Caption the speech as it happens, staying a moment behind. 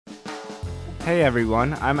Hey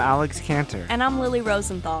everyone, I'm Alex Cantor. And I'm Lily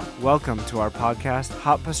Rosenthal. Welcome to our podcast,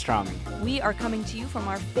 Hot Pastrami. We are coming to you from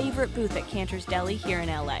our favorite booth at Cantor's Deli here in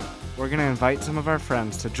LA. We're going to invite some of our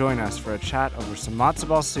friends to join us for a chat over some matzo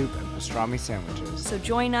ball soup and pastrami sandwiches. So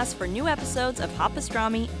join us for new episodes of Hot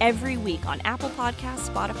Pastrami every week on Apple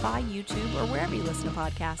Podcasts, Spotify, YouTube, or wherever you listen to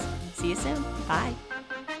podcasts. See you soon. Bye.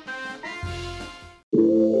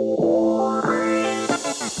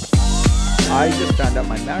 I just found out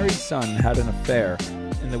my married son had an affair,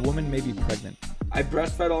 and the woman may be pregnant. I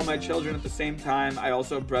breastfed all my children at the same time. I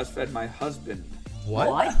also breastfed my husband.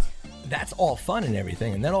 What? That's all fun and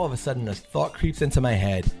everything, and then all of a sudden a thought creeps into my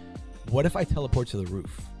head. What if I teleport to the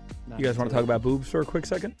roof? You guys want to talk about boobs for a quick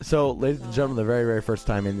second? So, ladies and gentlemen, the very, very first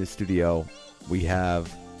time in this studio, we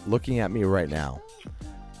have, looking at me right now,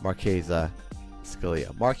 Marchesa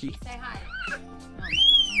Scalia. Marky? Say hi.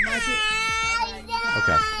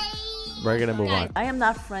 Okay. We're going to move on. I am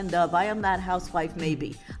not friend of. I am not housewife,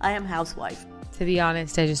 maybe. I am housewife. To be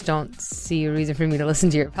honest, I just don't see a reason for me to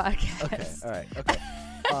listen to your podcast. Okay, all right, okay.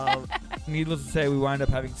 Needless to say, we wind up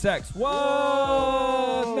having sex.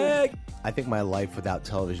 Whoa, Meg! I think my life without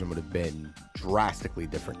television would have been drastically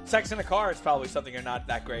different. Sex in a car is probably something you're not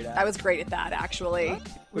that great at. I was great at that, actually.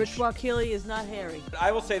 Rich Wakili is not hairy.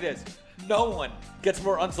 I will say this. No one gets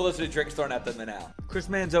more unsolicited drinks thrown at them than Al. Chris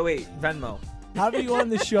Man's 08, Venmo. Having you on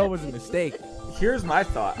this show was a mistake. Here's my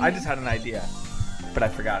thought. I just had an idea, but I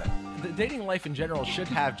forgot it. The dating life in general should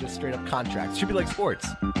have just straight up contracts. It should be like sports.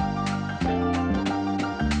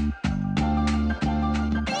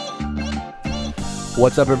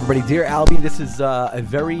 What's up, everybody? Dear Albie, this is a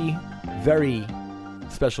very, very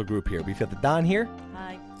special group here. We've got the Don here.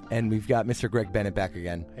 Hi. And we've got Mr. Greg Bennett back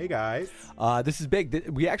again. Hey, guys. This is big.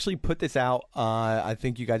 We actually put this out. I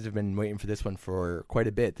think you guys have been waiting for this one for quite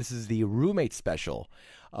a bit. This is the roommate special.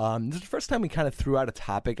 This is the first time we kind of threw out a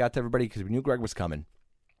topic out to everybody because we knew Greg was coming.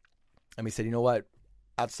 And we said, you know what?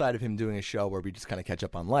 Outside of him doing a show where we just kind of catch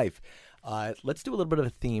up on life, let's do a little bit of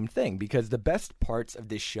a themed thing, because the best parts of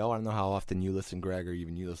this show, I don't know how often you listen, Greg, or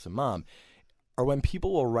even you listen, Mom, are when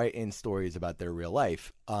people will write in stories about their real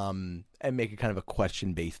life and make it kind of a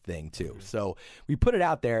question-based thing, too. So we put it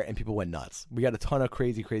out there, and people went nuts. We got a ton of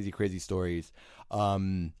crazy stories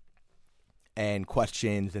and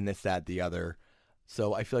questions and this, that, the other.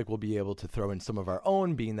 So I feel like we'll be able to throw in some of our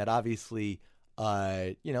own, being that obviously,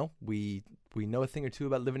 we know a thing or two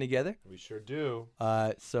about living together. We sure do.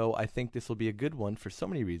 So I think this will be a good one for so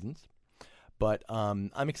many reasons. But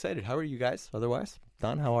I'm excited. How are you guys otherwise?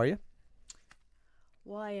 Don, how are you?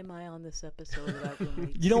 Why am I on this episode about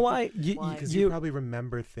roommates? You know why? Because you probably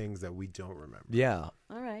remember things that we don't remember. Yeah.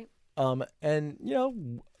 All right.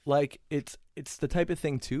 And, like it's the type of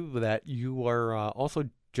thing, too, that you are also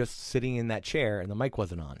just sitting in that chair and the mic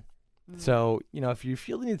wasn't on. So, if you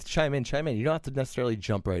feel the need to chime in. You don't have to necessarily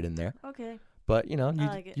jump right in there. Okay. But, you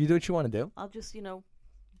do what you want to do. I'll just, when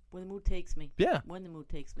the mood takes me. Yeah. When the mood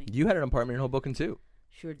takes me. You had an apartment in Hoboken, too.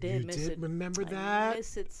 Sure did. You did? Remember that? I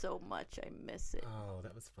miss it so much. I miss it. Oh,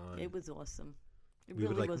 that was fun. It was awesome. It we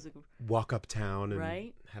really would, was. Walk uptown and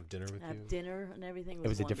right? have dinner with you. Have dinner and everything. It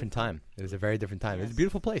was a different time. It was a very different time. Yes. It was a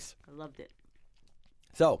beautiful place. I loved it.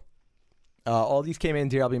 So, all these came in,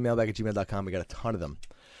 dearalbiemailbag@gmail.com. We got a ton of them.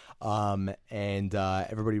 And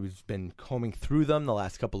everybody has been combing through them the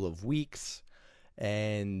last couple of weeks.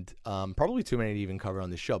 And probably too many to even cover on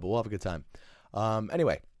this show, but we'll have a good time.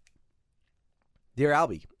 Anyway, Dear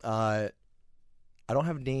Albie, I don't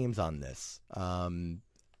have names on this.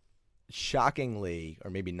 Shockingly,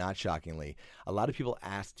 or maybe not shockingly, a lot of people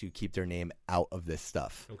asked to keep their name out of this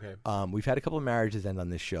stuff. Okay. We've had a couple of marriages end on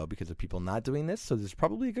this show because of people not doing this, so this is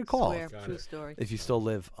probably a good call. True story. If you still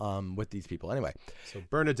live with these people. Anyway. So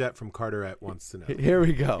Bernadette from Carteret wants to know. Here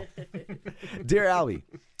we go. Dear Albie,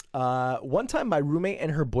 one time my roommate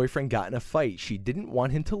and her boyfriend got in a fight. She didn't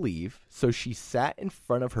want him to leave, so she sat in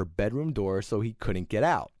front of her bedroom door so he couldn't get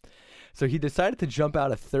out. So he decided to jump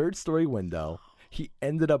out a third-story window. He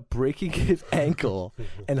ended up breaking his ankle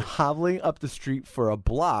and hobbling up the street for a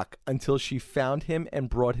block until she found him and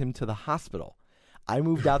brought him to the hospital. I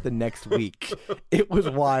moved out the next week. It was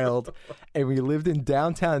wild, and we lived in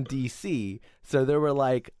downtown D.C., so there were,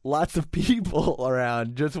 lots of people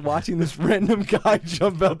around just watching this random guy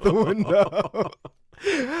jump out the window.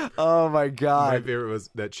 Oh, my God. My favorite was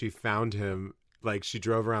that she found him like she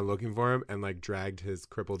drove around looking for him and like dragged his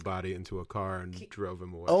crippled body into a car and drove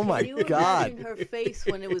him away. Oh my Can you God. imagine her face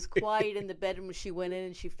when it was quiet in the bedroom? She went in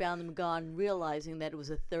and she found him gone, realizing that it was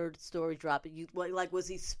a third-story drop. Was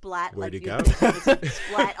he splat? Where'd like he you go? think he was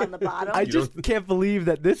splat on the bottom? I just can't believe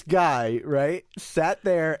that this guy, right, sat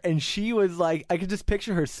there and she was like, I could just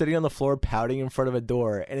picture her sitting on the floor pouting in front of a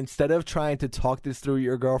door. And instead of trying to talk this through with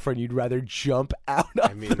your girlfriend, you'd rather jump out a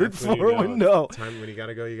third that's when you floor know. window. Time when you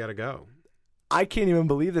gotta go, you gotta go. I can't even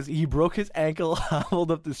believe this. He broke his ankle, hobbled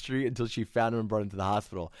up the street until she found him and brought him to the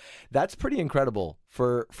hospital. That's pretty incredible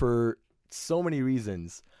for so many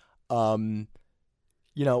reasons. You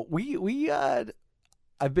know,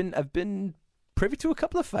 I've been privy to a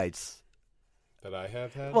couple of fights. That I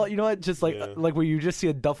have had. Well, you know what? Just like Yeah. like where you just see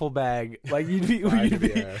a duffel bag, like you'd be Yeah, with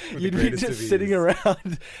the you'd be greatest just of sitting ease.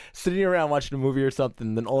 around watching a movie or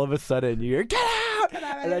something. Then all of a sudden you hear "Get out!"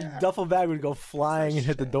 and that duffel bag would go flying and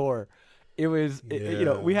hit the door. It was, you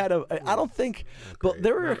know, we had I don't think, but great.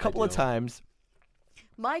 there were a Not couple of ideal. times.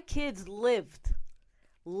 My kids lived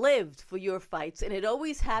for your fights, and it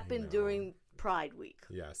always happened during Pride Week.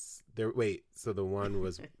 Yes. Wait. So the one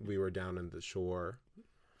was we were down in the shore,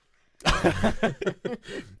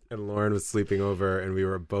 and Lauren was sleeping over, and we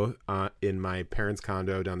were both in my parents'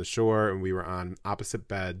 condo down the shore, and we were on opposite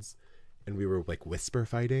beds, and we were like whisper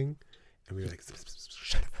fighting, and we were like,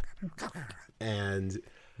 shut up. And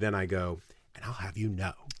then I go, and I'll have you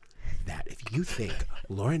know that if you think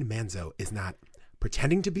Lauren Manzo is not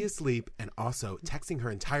pretending to be asleep and also texting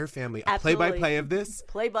her entire family a Absolutely. play-by-play of this,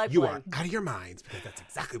 Play-by-play. you are out of your minds, because that's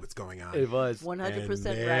exactly what's going on. It was 100%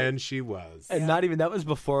 right. And she was. And not even that was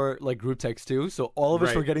before like group text too. So all of us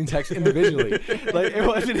Right. were getting texts individually. Like it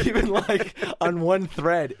wasn't even like on one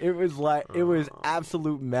thread. It was like it was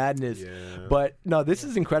absolute madness. Yeah. But no, this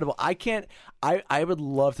is incredible. I would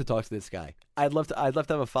love to talk to this guy. I'd love to have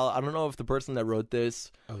a follow. I don't know if the person that wrote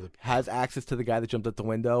this has access to the guy that jumped out the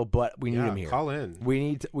window, but we need him here. Call in. We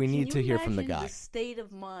need to hear from the guy. The state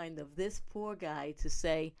of mind of this poor guy to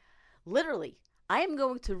say, literally, I am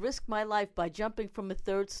going to risk my life by jumping from a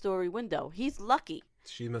third-story window. He's lucky.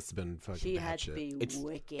 She must have been fucking She bad had shit. to be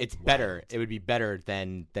wicked. It's better. It would be better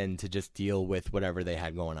than to just deal with whatever they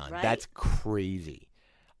had going on. Right. That's crazy.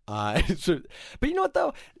 But you know what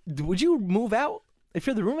though? Would you move out if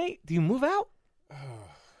you're the roommate? Do you move out?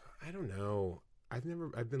 I don't know. I've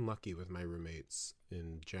been lucky with my roommates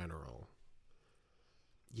in general.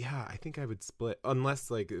 Yeah, I think I would split unless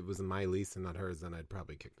like it was my lease and not hers. Then I'd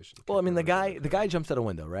probably kick the shit. Well, I mean, the kick her guy jumps out a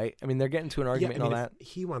window, right? I mean, they're getting into an argument Yeah, I mean, and all that. if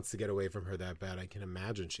he wants to get away from her that bad, I can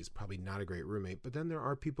imagine she's probably not a great roommate. But then there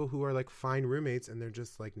are people who are like fine roommates and they're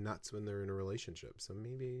just like nuts when they're in a relationship. So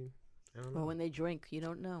maybe I don't know. Or when they drink, you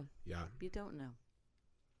don't know. Yeah. You don't know.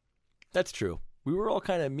 That's true. We were all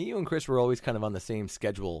kind of me, you and Chris were always kind of on the same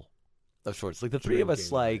schedule of sorts. Like the three of us,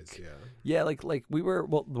 Drinking like wise, yeah, like we were.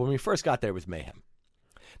 Well, when we first got there, it was mayhem.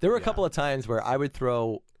 There were a couple of times where I would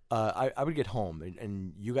throw. I would get home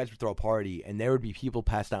and you guys would throw a party, and there would be people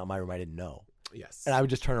passed out in my room I didn't know. Yes. And I would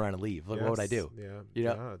just turn around and leave. Like, what would I do? Yeah. You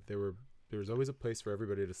know? Yeah. There was always a place for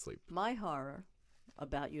everybody to sleep. My horror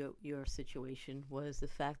about your situation was the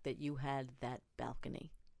fact that you had that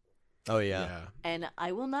balcony. Oh yeah. And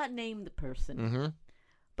I will not name the person, Mm-hmm.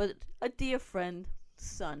 but a dear friend,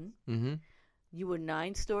 son. Mm-hmm. You were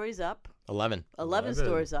 9 stories up. 11. 11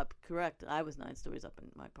 stories up, correct. I was 9 stories up in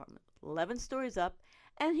my apartment. 11 stories up.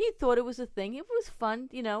 And he thought it was a thing. It was fun,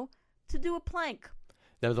 you know, to do a plank.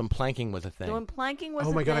 That was when planking was a thing. Doing planking was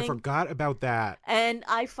Oh a my God, I thing. forgot about that. And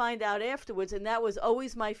I find out afterwards, and that was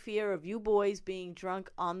always my fear of you boys being drunk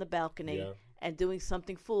on the balcony Yeah. and doing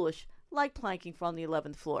something foolish, like planking from the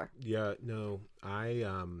 11th floor. Yeah, no, I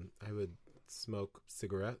would smoke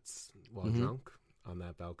cigarettes while Mhm. drunk on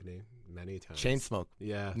that balcony many times. Chain smoke.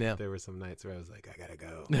 Yeah, Yeah. There were some nights where I was like, I gotta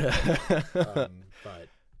go. But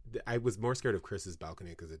I was more scared of Chris's balcony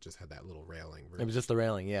because it just had that little railing. It was just the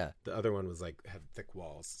railing, yeah. The other one was like had thick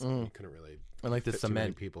walls, so you couldn't really. And like the fit too many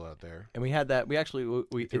cement. people out there. And we had that. We actually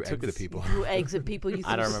we Threw it took eggs at us people. You threw eggs at people. You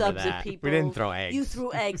I threw don't subs remember that. at people. We didn't throw eggs. You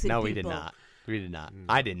threw eggs at No, people. we did not. We did not. No,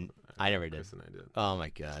 I didn't. I never did. Chris and I did. Oh my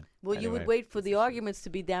god. Well, you would Anyway. wait for the arguments to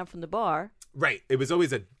be down from the bar. Right. It was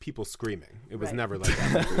always people screaming. It was Right. never like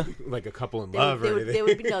that, like a couple in There, love there or would, anything. there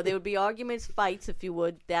would be there would be arguments, fights, if you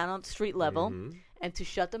would, down on street level, Mhm. and to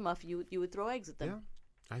shut them off, you would throw eggs at them.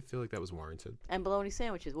 Yeah. I feel like that was warranted. And bologna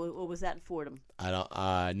sandwiches. Or was that in Fordham? I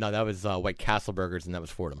don't. No, that was White Castle Burgers, and that was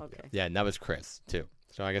Fordham. Okay. Yeah, and that was Chris too.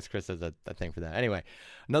 So I guess Chris has a thing for that. Anyway,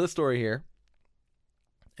 another story here,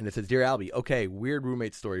 and it says, "Dear Albie, okay, weird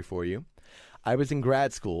roommate story for you. I was in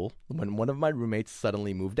grad school when one of my roommates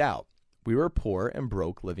suddenly moved out. We were poor and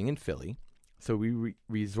broke, living in Philly. So we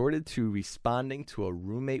resorted to responding to a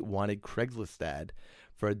roommate wanted Craigslist ad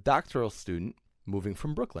for a doctoral student moving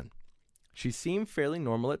from Brooklyn. She seemed fairly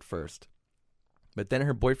normal at first, but then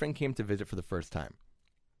her boyfriend came to visit for the first time.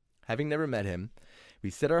 Having never met him,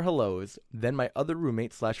 we said our hellos. Then my other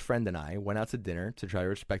roommate / friend and I went out to dinner to try to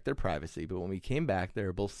respect their privacy. But when we came back, they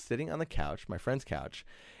were both sitting on the couch, my friend's couch,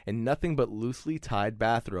 in nothing but loosely tied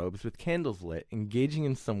bathrobes with candles lit, engaging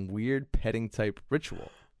in some weird petting type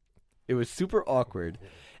ritual. It was super awkward,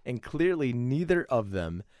 and clearly neither of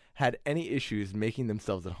them had any issues making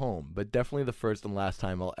themselves at home, but definitely the first and last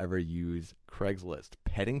time I'll ever use Craigslist.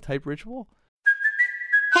 Petting type ritual?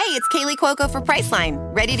 Hey, it's Kaylee Cuoco for Priceline.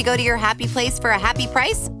 Ready to go to your happy place for a happy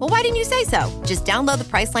price? Well, why didn't you say so? Just download the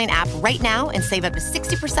Priceline app right now and save up to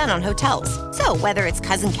 60% on hotels. So whether it's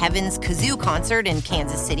Cousin Kevin's Kazoo Concert in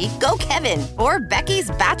Kansas City, go Kevin, or Becky's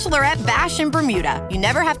Bachelorette Bash in Bermuda, you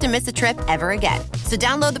never have to miss a trip ever again. So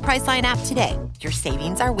download the Priceline app today. Your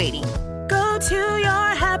savings are waiting. Go to your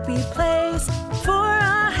happy place for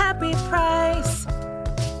a happy price.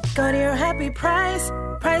 Go to your happy price,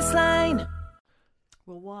 Priceline.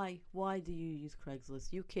 Well, why do you use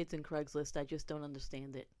Craigslist? You kids in Craigslist, I just don't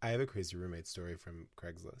understand it. I have a crazy roommate story from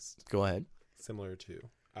Craigslist. Go ahead. Similar to.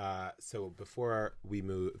 So before we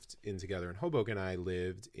moved in together in Hoboken, I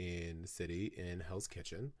lived in the city in Hell's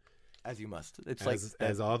Kitchen. As you must. It's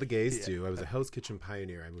as all the gays do. I was a Hell's Kitchen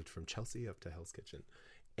pioneer. I moved from Chelsea up to Hell's Kitchen.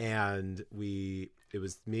 And it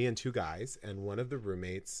was me and two guys, and one of the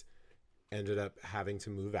roommates ended up having to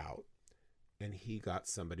move out, and he got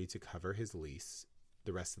somebody to cover his lease,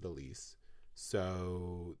 the rest of the lease.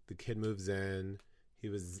 So the kid moves in. He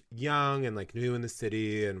was young and like new in the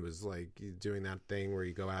city and was like doing that thing where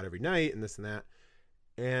you go out every night and this and that.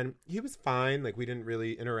 And he was fine. Like we didn't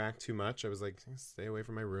really interact too much. I was like, stay away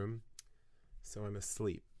from my room. So I'm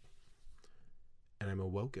asleep. And I'm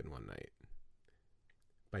awoken one night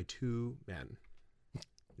by two men.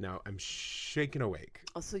 Now I'm shaken awake.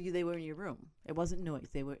 Oh, so they were in your room. It wasn't noise.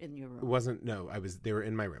 They were in your room. It wasn't. No, they were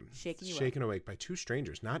in my room. Shaken awake by two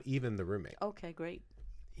strangers, not even the roommate. Okay, great.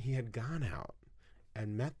 He had gone out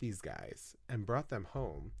and met these guys and brought them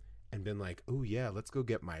home and been like, "Oh yeah, let's go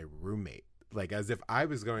get my roommate." Like as if I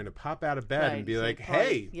was going to pop out of bed and be like,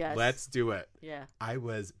 "Hey, let's do it." Yeah. I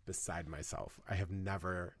was beside myself. I have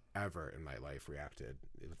never ever in my life reacted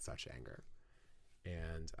with such anger.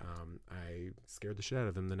 And I scared the shit out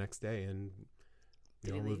of him the next day, and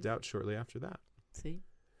we all moved out shortly after that. See?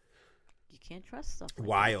 You can't trust stuff like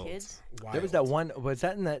Wild. that, kids. Wild. There was that one, was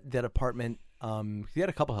that in that apartment? He had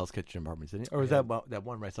a couple Hell's Kitchen apartments, didn't he? Or was that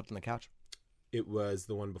one where I slept on the couch? It was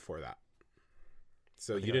the one before that.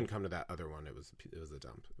 So you didn't come to that other one. It was a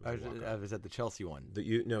dump. I was at the Chelsea one.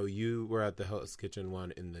 You were at the Hell's Kitchen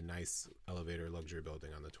one in the nice elevator luxury building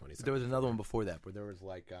on the 27th. There was another one before that, where there was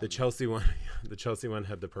like the Chelsea one. The Chelsea one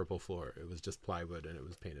had the purple floor. It was just plywood and it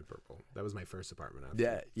was painted purple. That was my first apartment.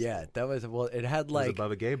 Yeah. That was it had like it was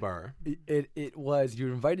above a gay bar. It was. You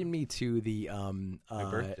invited me to the my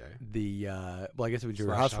birthday. I guess it was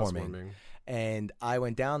your housewarming. And I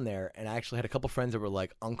went down there, and I actually had a couple friends that were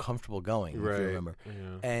like uncomfortable going, if you remember. Yeah.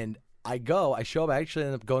 And I show up. I actually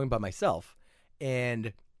ended up going by myself,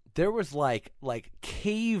 and there was like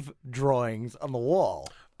cave drawings on the wall.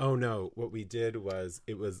 Oh no! What we did was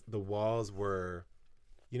the walls were,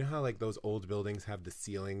 you know how like those old buildings have the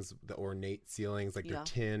ceilings, the ornate ceilings, like they're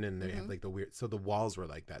tin and they have like the weird. So the walls were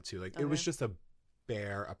like that too. Like it was just a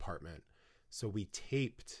bare apartment. So we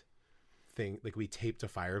taped. We taped a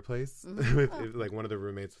fireplace with like one of the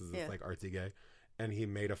roommates was this like artsy guy, and he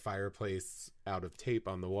made a fireplace out of tape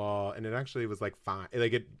on the wall, and it actually was like fine,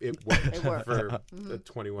 like it worked for a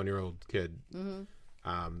 21-year-old kid.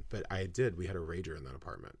 But we had a rager in that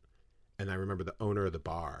apartment, and I remember the owner of the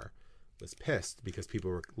bar was pissed because people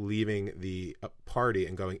were leaving the party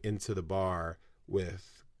and going into the bar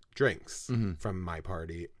with drinks from my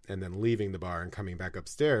party, and then leaving the bar and coming back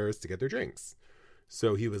upstairs to get their drinks.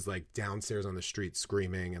 So he was like downstairs on the street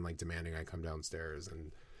screaming and like demanding I come downstairs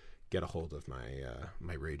and get a hold of my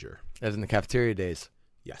rager. As in the cafeteria days.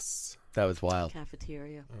 Yes. That was wild.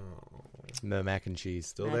 Cafeteria. Oh. The mac and cheese.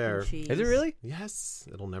 Still there. And cheese. Is it really? Yes.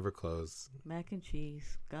 It'll never close. Mac and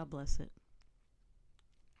cheese. God bless it.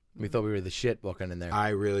 We thought we were the shit walking in there.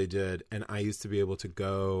 I really did. And I used to be able to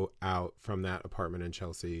go out from that apartment in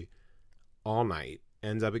Chelsea all night,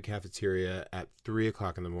 end up at cafeteria at 3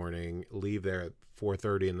 o'clock in the morning, leave there at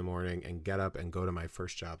 4:30 in the morning, and get up and go to my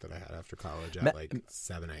first job that I had after college at like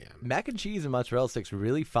 7 a.m. Mac and cheese and mozzarella sticks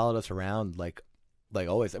really followed us around like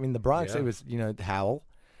always. I mean, the Bronx, it was, Howell,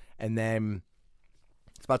 and then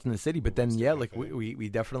spots in the city. But then, like we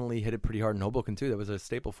definitely hit it pretty hard in Hoboken, too. That was a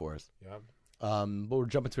staple for us. Yeah. But we're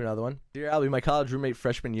jumping to another one. Dear Albie, my college roommate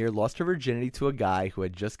freshman year lost her virginity to a guy who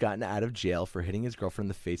had just gotten out of jail for hitting his girlfriend in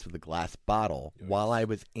the face with a glass bottle while I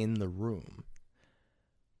was in the room.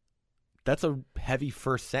 That's a heavy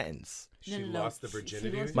first sentence. She lost the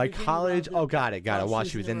virginity? My college... Oh, got it. While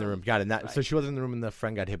she was in the room. Got it. Right. So she was in the room and the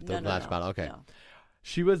friend got hit with the glass bottle. Okay. No.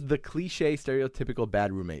 She was the cliche, stereotypical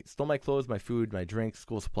bad roommate. Stole my clothes, my food, my drinks,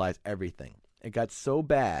 school supplies, everything. It got so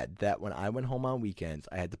bad that when I went home on weekends,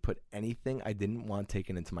 I had to put anything I didn't want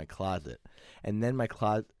taken into my closet, and then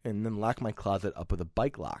lock my closet up with a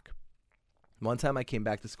bike lock. One time I came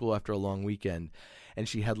back to school after a long weekend, and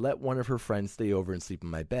she had let one of her friends stay over and sleep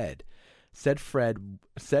in my bed. Said friend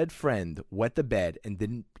wet the bed and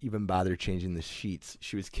didn't even bother changing the sheets.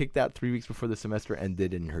 She was kicked out 3 weeks before the semester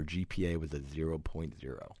ended, and her GPA was a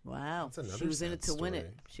 0.0. Wow. She was in it to win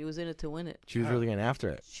it. She was in it to win it. She was really getting after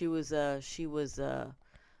it. She was what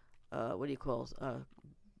do you call it?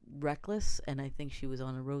 Reckless, and I think she was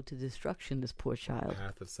on a road to destruction, this poor child.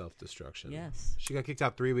 Path of self-destruction. Yes. She got kicked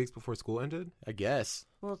out 3 weeks before school ended? I guess.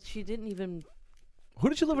 Well, she didn't even... Who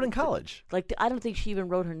did she live with in college? Like, I don't think she even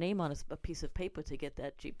wrote her name on a piece of paper to get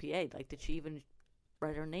that GPA. Like, did she even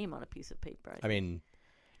write her name on a piece of paper? I mean,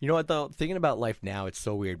 you know what, though? Thinking about life now, it's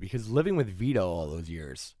so weird because living with Vito all those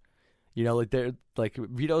years, you know,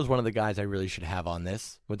 Vito is one of the guys I really should have on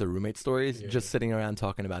this with the roommate stories. Yeah. Just sitting around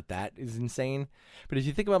talking about that is insane. But if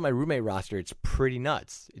you think about my roommate roster, it's pretty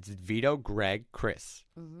nuts. It's Vito, Greg, Chris,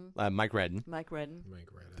 Mike Redden. Well,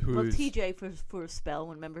 TJ for a spell.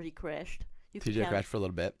 Remember he crashed. TJ crashed for a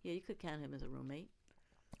little bit. Yeah, you could count him as a roommate.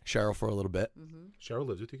 Cheryl for a little bit. Mm-hmm. Cheryl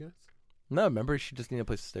lives with you guys? No, remember she just needed a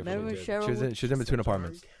place to stay for a little bit. She was in between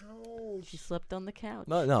apartments. She slept on the couch.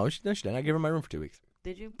 No, she didn't. I gave her my room for 2 weeks.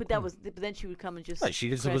 Did you? But that was. But then she would come and just. No, she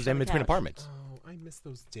just was in between apartments. Oh, I miss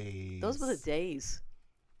those days. Those were the days.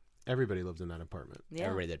 Everybody lived in that apartment. Yeah,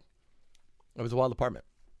 everybody did. It was a wild apartment.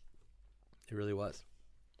 It really was.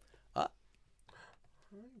 Hi,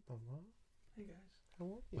 Mama. Hey guys, how are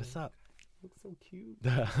you? What's up? Look so cute.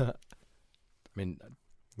 I mean,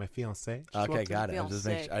 my fiance. Okay, got it. I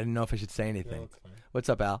didn't know if I should say anything. No, what's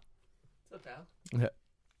up, Al? What's up, Al? So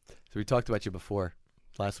we talked about you before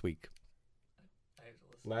last week.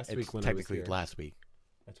 Last week when technically I was here. last week.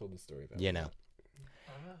 I told the story about. You know.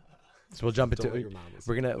 So we'll jump into.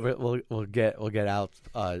 We'll get out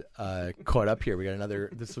caught up here. We got another.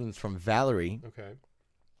 This one's from Valerie. Okay.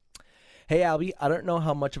 Hey Albie, I don't know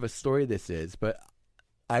how much of a story this is, but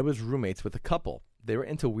I was roommates with a couple. They were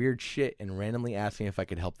into weird shit and randomly asked me if I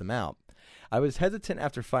could help them out. I was hesitant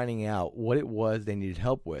after finding out what it was they needed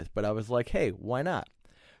help with, but I was like, hey, why not?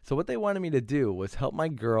 So what they wanted me to do was help my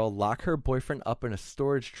girl lock her boyfriend up in a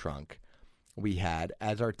storage trunk we had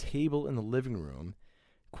as our table in the living room,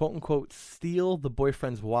 quote unquote, steal the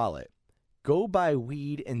boyfriend's wallet, go buy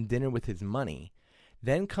weed and dinner with his money,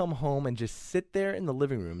 then come home and just sit there in the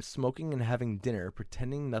living room smoking and having dinner,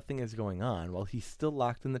 pretending nothing is going on while he's still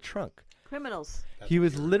locked in the trunk. Criminals. He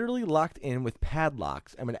was literally locked in with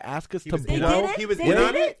padlocks and would ask us to blow. He was in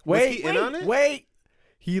on it? Wait.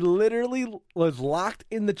 He literally was locked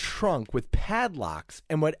in the trunk with padlocks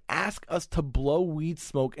and would ask us to blow weed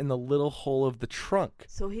smoke in the little hole of the trunk.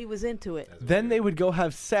 So he was into it. Then they would go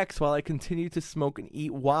have sex while I continued to smoke and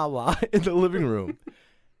eat Wawa in the living room.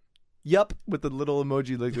 Yup, with the little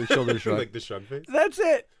emoji like the shoulder shrug. Like the shrug face? That's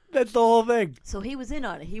it. That's the whole thing. So he was in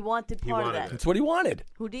on it. He wanted part of that. That's what he wanted.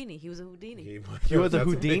 Houdini. He was a Houdini. He was a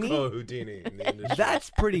Houdini? What they call Houdini in the industry. That's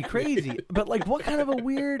pretty crazy. But like, what kind of a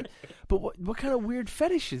weird? But what kind of weird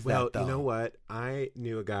fetish is that? Well, though? You know what? I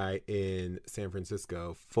knew a guy in San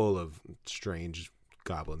Francisco full of strange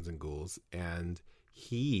goblins and ghouls, and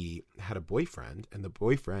he had a boyfriend, and the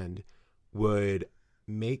boyfriend would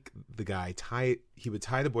make the guy tie. He would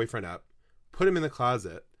tie the boyfriend up, put him in the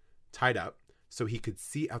closet, tied up, so he could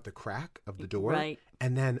see out the crack of the door, right,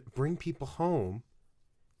 and then bring people home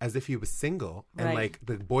as if he was single, and right, like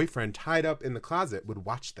the boyfriend tied up in the closet would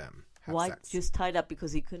watch them have Why sex. Just tied up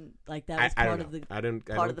because he couldn't, like, that was part of the I don't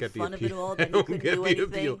part of the get fun the of it all, that I he couldn't do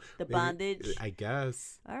anything, the Maybe, bondage. I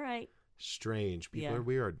guess. All right. Strange. People Yeah. are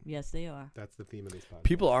weird. Yes, they are. That's the theme of these podcasts.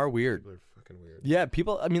 People are weird. People are fucking weird. Yeah,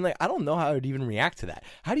 people. I mean, like, I don't know how I would even react to that.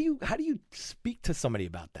 How do you speak to somebody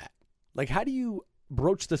about that? Like, how do you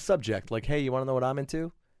broach the subject? Like, hey, you want to know what I'm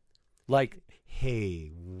into? Like,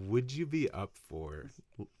 hey, would you be up for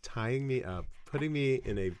tying me up, putting me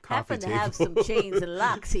in a coffee Happen to table? have some chains and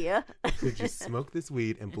locks here. Could you smoke this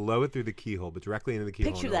weed and blow it through the keyhole, but directly into the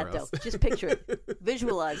keyhole? Picture that, though. Just picture it.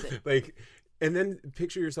 Visualize it. Like, and then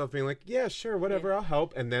picture yourself being like, yeah, sure, whatever, Yeah. I'll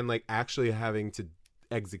help. And then, like, actually having to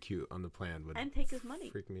execute on the plan would And take his money.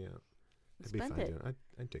 freak me out. I'd be Spend fine it. doing it.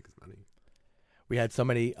 I'd take his money. We had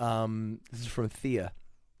somebody, this is from Thea,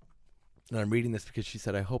 and I'm reading this because she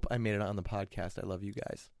said, I hope I made it on the podcast. I love you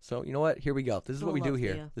guys. So, you know what? Here we go. This is what we do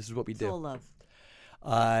here. Thea. This is what we It's do. all love.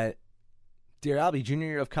 Dear Albie, junior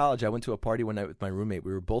year of college, I went to a party one night with my roommate.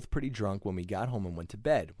 We were both pretty drunk when we got home and went to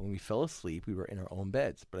bed. When we fell asleep, we were in our own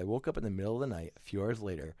beds. But I woke up in the middle of the night, a few hours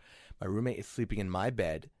later. My roommate is sleeping in my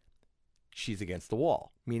bed. She's against the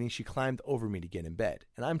wall, meaning she climbed over me to get in bed.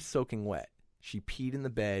 And I'm soaking wet. She peed in the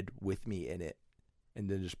bed with me in it. And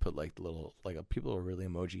then just put like the little, people are really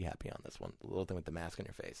emoji happy on this one. The little thing with the mask on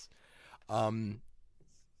your face. I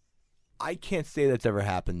can't say that's ever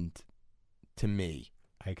happened to me.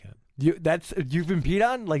 I can. You've been peed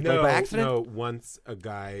on by accident? No, once a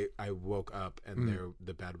guy, I woke up and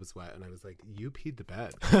the bed was wet, and I was like, "You peed the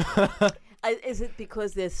bed." Is it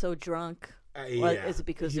because they're so drunk? Or Yeah. is it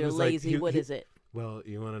because He they're was like- lazy? What is it? Well,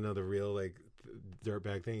 you want to know the real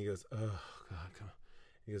dirtbag thing? He goes, "Oh God, come on."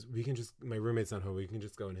 He goes, "We can just. My roommate's not home. We can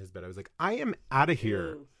just go in his bed." I was like, "I am out of here."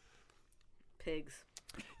 Ew. Pigs.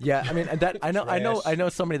 Yeah, I mean that I know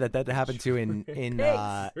somebody that happened to in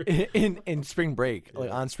spring break,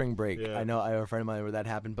 like on spring break. Yeah. I have a friend of mine where that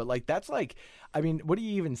happened, but that's what do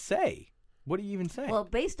you even say? What do you even say? Well,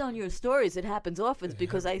 based on your stories, it happens often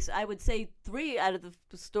because I would say 3 out of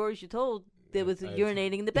the stories you told there was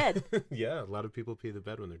urinating in the bed. Yeah, a lot of people pee the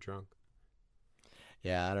bed when they're drunk.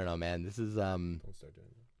 Yeah, I don't know, man. This is Don't start doing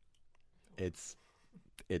that.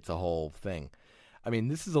 it's a whole thing. I mean,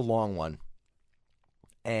 this is a long one.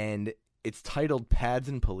 And it's titled Pads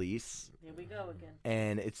and Police. Here we go again.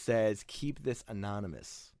 And it says, keep this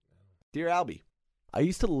anonymous. Dear Albie, I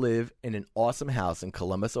used to live in an awesome house in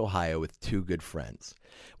Columbus, Ohio with 2 good friends.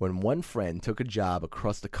 When one friend took a job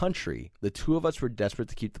across the country, the 2 of us were desperate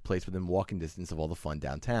to keep the place within walking distance of all the fun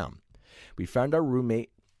downtown. We found our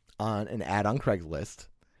roommate on an ad on Craigslist,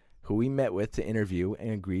 who we met with to interview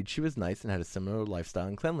and agreed she was nice and had a similar lifestyle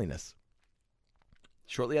and cleanliness.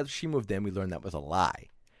 Shortly after she moved in, we learned that was a lie.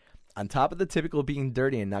 On top of the typical being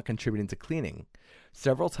dirty and not contributing to cleaning,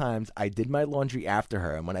 several times I did my laundry after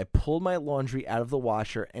her, and when I pulled my laundry out of the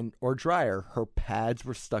washer or dryer, her pads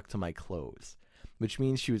were stuck to my clothes, which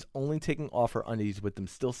means she was only taking off her undies with them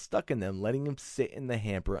still stuck in them, letting them sit in the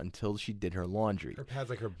hamper until she did her laundry. Her pads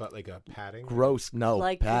like her butt, like a padding. Gross, no,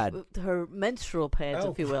 like pad. Her menstrual pads,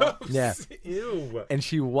 Oh, if you will. gross. Yeah. Ew. And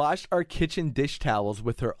she washed our kitchen dish towels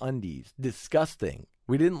with her undies. Disgusting.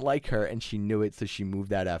 We didn't like her, and she knew it, so she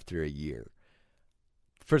moved out after a year.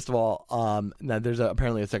 First of all, now there's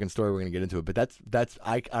apparently a second story we're going to get into it, but that's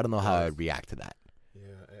I don't know how I would react to that. Yeah,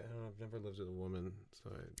 I've never lived with a woman, so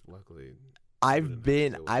luckily. I've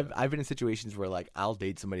been in situations where I'll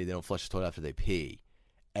date somebody, they don't flush the toilet after they pee,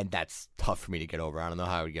 and that's tough for me to get over. I don't know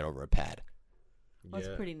how I would get over a pad. Well,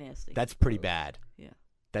 that's pretty nasty. That's pretty bad. Yeah.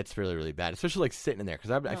 That's really, really bad, especially sitting in there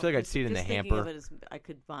because I feel like I'd see it in the just hamper. thinking of it I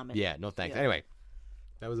could vomit. Yeah, no thanks. Yeah. Anyway.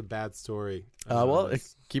 That was a bad story. Well, it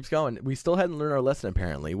keeps going. We still hadn't learned our lesson,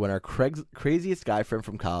 apparently. When our craziest guy friend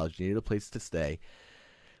from college needed a place to stay,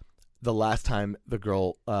 the last time the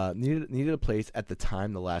girl needed a place at the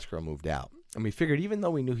time the last girl moved out. And we figured even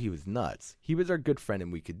though we knew he was nuts, he was our good friend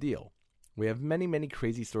and we could deal. We have many, many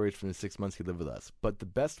crazy stories from the 6 months he lived with us, but the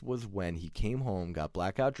best was when he came home, got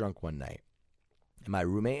blackout drunk one night, and my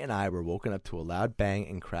roommate and I were woken up to a loud bang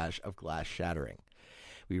and crash of glass shattering.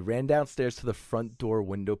 We ran downstairs to the front door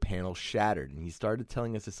window panel shattered, and he started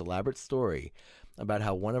telling us this elaborate story about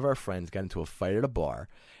how one of our friends got into a fight at a bar,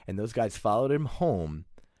 and those guys followed him home.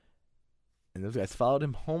 And those guys followed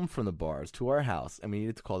him home from the bars to our house, and we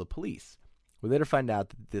needed to call the police. We later find out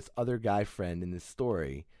that this other guy friend in this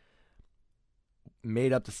story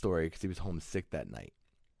made up the story because he was homesick that night.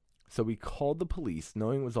 So we called the police,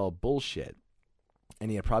 knowing it was all bullshit. And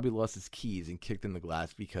he had probably lost his keys and kicked in the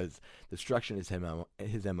glass because destruction is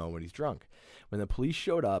his MO when he's drunk. When the police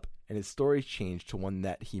showed up and his story changed to one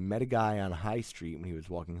that he met a guy on High Street when he was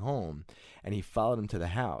walking home and he followed him to the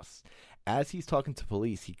house. As he's talking to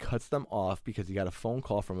police, he cuts them off because he got a phone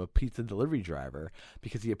call from a pizza delivery driver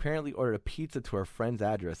because he apparently ordered a pizza to our friend's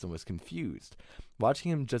address and was confused.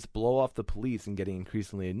 Watching him just blow off the police and getting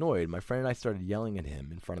increasingly annoyed, my friend and I started yelling at him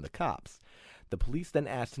in front of the cops. The police then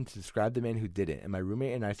asked him to describe the man who did it, and my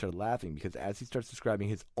roommate and I started laughing because as he starts describing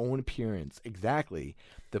his own appearance exactly,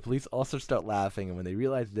 the police also start laughing, and when they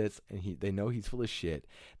realize this and they know he's full of shit,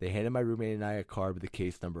 they handed my roommate and I a card with the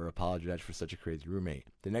case number, apologized for such a crazy roommate.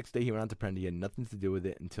 The next day he went on to pretend he had nothing to do with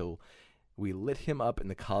it until we lit him up in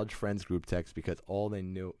the college friends group text because they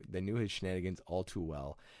knew his shenanigans all too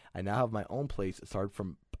well. I now have my own place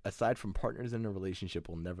aside from partners in a relationship.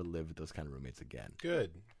 Will never live with those kind of roommates again.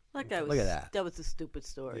 Good. That was, Look at that. That was a stupid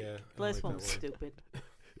story. Yeah, the last like one that was one. stupid.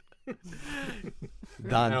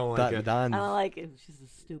 I don't like it. I don't like it. She's a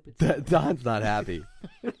stupid. Don's not happy.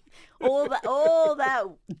 all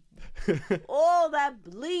that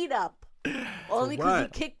lead up. Only because he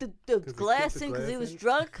kicked the glass in because he was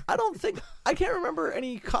drunk. I don't think I can't remember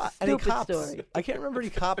any cops. Story. I can't remember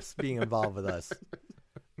any cops being involved with us.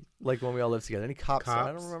 Like when we all lived together. Any cops?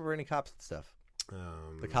 I don't remember any cops and stuff.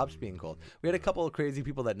 The cops being called. We had a couple of crazy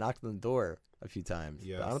people that knocked on the door a few times.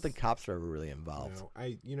 Yes. But I don't think cops were ever really involved.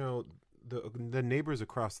 No, the neighbors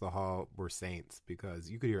across the hall were saints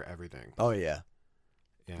because you could hear everything. Oh yeah,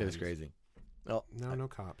 it was crazy. Well, no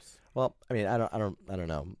cops. Well, I mean, I don't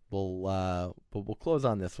know. We'll close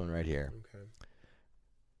on this one right here. Okay.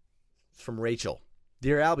 It's from Rachel.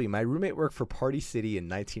 Dear Albie, my roommate worked for Party City in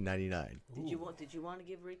 1999. Did you want to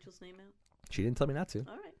give Rachel's name out? She didn't tell me not to.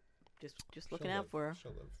 All right. Just looking out for her.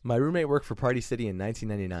 My roommate worked for Party City in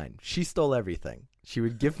 1999. She stole everything. She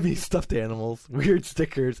would give me stuffed animals, weird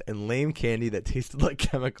stickers, and lame candy that tasted like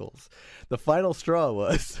chemicals. The final straw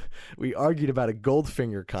was we argued about a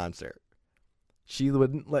Goldfinger concert. She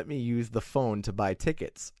wouldn't let me use the phone to buy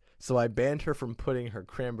tickets, so I banned her from putting her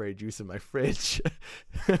cranberry juice in my fridge.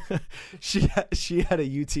 She had a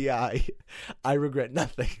UTI. I regret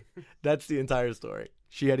nothing. That's the entire story.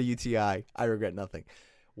 She had a UTI. I regret nothing.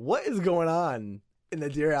 What is going on in the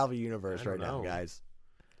Dear Albie universe right now, guys?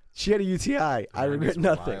 She had a UTI. I regret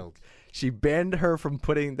nothing. Wild. She banned her from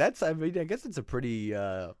putting. I guess it's a pretty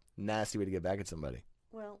nasty way to get back at somebody.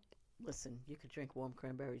 Well, listen, you could drink warm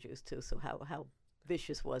cranberry juice too. So how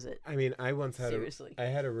vicious was it? I mean, I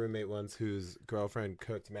had a roommate once whose girlfriend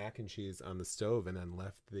cooked mac and cheese on the stove and then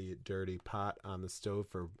left the dirty pot on the stove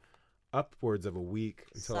for upwards of a week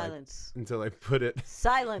until I put it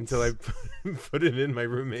in my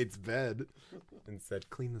roommate's bed and said,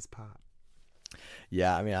 "Clean this pot."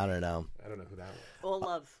 Yeah, I mean, I don't know. I don't know who that was. All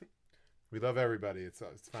love. We love everybody. It's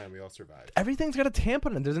fine. We all survived. Everything's got a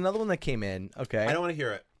tampon in it. There's another one that came in. Okay. I don't want to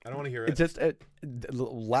hear it. It's just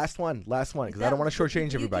last one, because I don't want to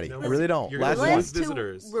shortchange everybody. I really don't. Last one.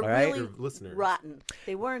 Visitors. Were really listeners. Rotten.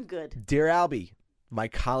 They weren't good. Dear Albie, my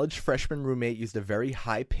college freshman roommate used a very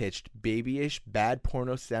high-pitched, babyish, bad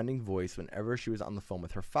porno-sounding voice whenever she was on the phone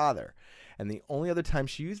with her father. And the only other time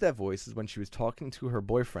she used that voice is when she was talking to her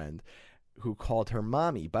boyfriend, who called her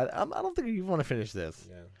mommy. But I don't think you want to finish this.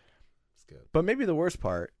 Yeah, it's good. But maybe the worst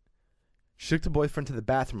part, she took the boyfriend to the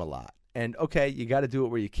bathroom a lot. And, okay, you got to do it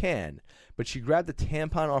where you can. But she grabbed a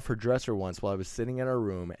tampon off her dresser once while I was sitting in her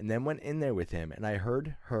room and then went in there with him, and I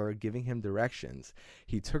heard her giving him directions.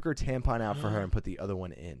 He took her tampon out for her and put the other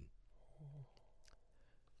one in.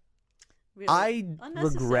 Really? I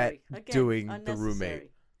regret doing the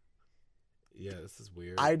roommate. Yeah, this is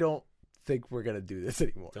weird. I don't think we're going to do this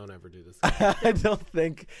anymore. Don't ever do this I don't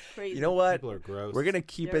think. Crazy. You know what? People are gross. We're going to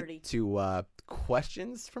keep it to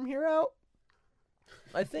questions from here out.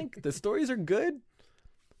 I think the stories are good,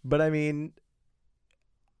 but I mean,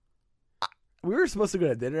 we were supposed to go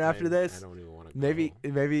to dinner after this. I don't even want to go.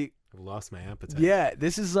 Maybe I've lost my appetite. Yeah,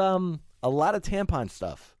 this is a lot of tampon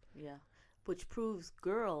stuff. Yeah, which proves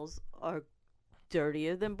girls are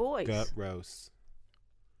dirtier than boys. Gross.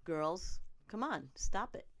 Girls, come on,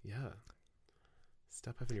 stop it. Yeah.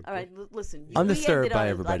 Stop having your. All right, listen. Undisturbed by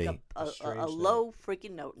everybody. Like a low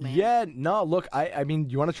freaking note, man. Yeah, no. Look, I mean,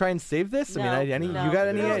 you want to try and save this? No, I mean, you got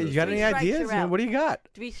any ideas? I mean, what do you got?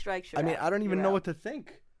 3 strikes. I mean, I don't even know what to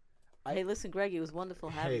think. Hey, listen, Greg, it was wonderful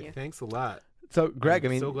having you. Hey, thanks a lot. So, Greg,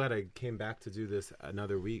 I'm so glad I came back to do this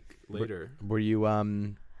another week later. Were you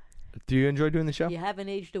do you enjoy doing the show? You haven't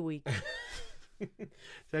aged a week. Did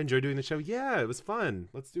I enjoy doing the show? Yeah, it was fun.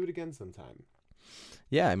 Let's do it again sometime.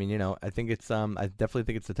 Yeah, I mean, I think it's I definitely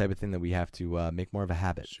think it's the type of thing that we have to make more of a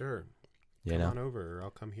habit. Sure. Come on over, or I'll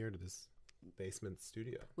come here to this basement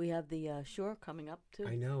studio. We have the Shore coming up too.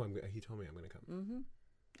 I know. He told me I'm going to come.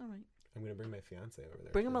 Mm-hmm. All right. I'm going to bring my fiance over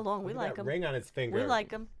there. Bring him along. We like him. Ring on his finger. We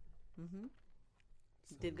like him. Mm-hmm.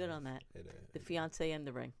 So did good on that. The fiance and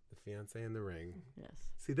the ring. The fiance and the ring. Yes.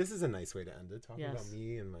 See, this is a nice way to end it. Talking about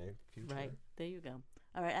me and my future. Right. There you go.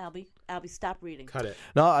 All right, Albie, stop reading. Cut it.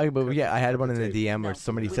 No, I had one in the DM where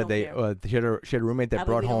somebody said she had a roommate that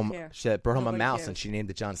brought home a mouse and she named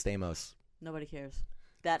it John Stamos. Nobody cares.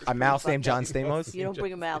 A mouse named John Stamos? You don't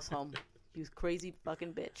bring a mouse home. You crazy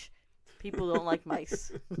fucking bitch. People don't like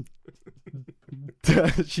mice.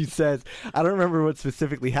 She says, I don't remember what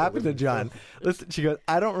specifically happened to John. Listen, she goes,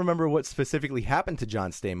 I don't remember what specifically happened to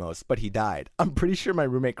John Stamos, but he died. I'm pretty sure my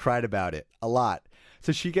roommate cried about it a lot.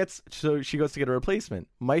 So she goes to get a replacement.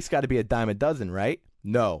 Mice got to be a dime a dozen, right?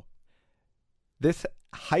 No. This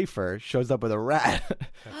heifer shows up with a rat.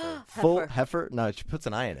 Full heifer? No, she puts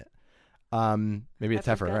an eye in it. Maybe it's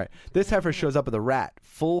heifer, right? This heifer shows up with a rat,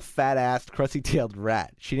 full fat-assed, crusty-tailed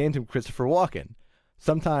rat. She named him Christopher Walken.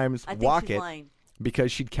 Sometimes Walket,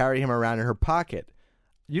 because she'd carry him around in her pocket.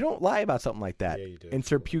 You don't lie about something like that. Yeah, you do.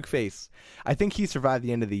 Insert puke face. I think he survived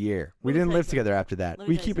the end of the year. We didn't live together after that.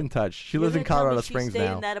 We keep in touch. She lives in Colorado Springs now. She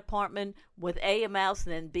stayed in that apartment with A, a mouse,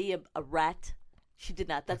 and then B, a rat. She did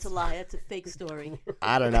not. That's a lie. That's a fake story.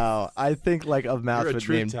 I don't know. I think like a mouse You're a would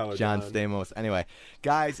truth name teller, John Don. Stamos. Anyway,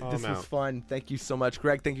 guys, Oh, this I'm was out. fun. Thank you so much.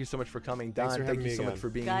 Greg, thank you so much for coming. Don, Thanks for thank having you me so much again. for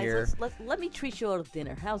being Guys, here. let me treat you all to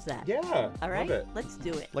dinner. How's that? Yeah. All right? Love it. Let's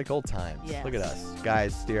do it. Like old times. Yes. Look at us.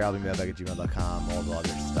 Guys, steeralbummailbag@gmail.com, all the other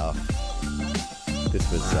stuff.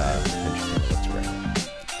 This was interesting. Let's wrap.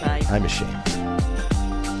 Bye. I'm ashamed.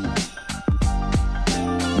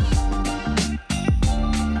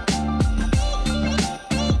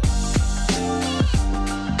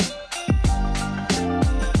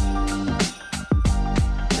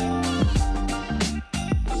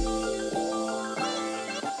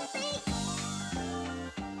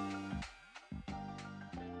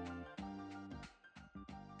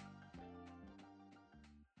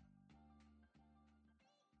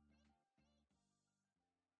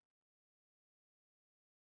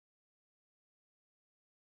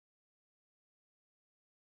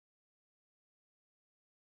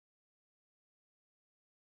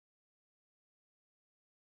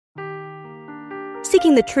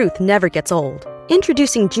 Seeking the truth never gets old.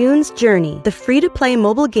 Introducing June's Journey, the free-to-play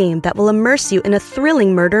mobile game that will immerse you in a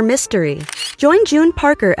thrilling murder mystery. Join June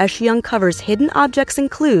Parker as she uncovers hidden objects and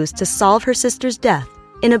clues to solve her sister's death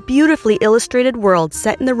in a beautifully illustrated world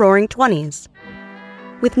set in the Roaring '20s.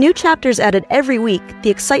 With new chapters added every week, the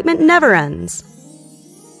excitement never ends.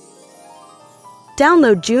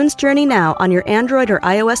 Download June's Journey now on your Android or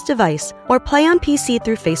iOS device, or play on PC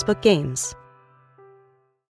through Facebook Games.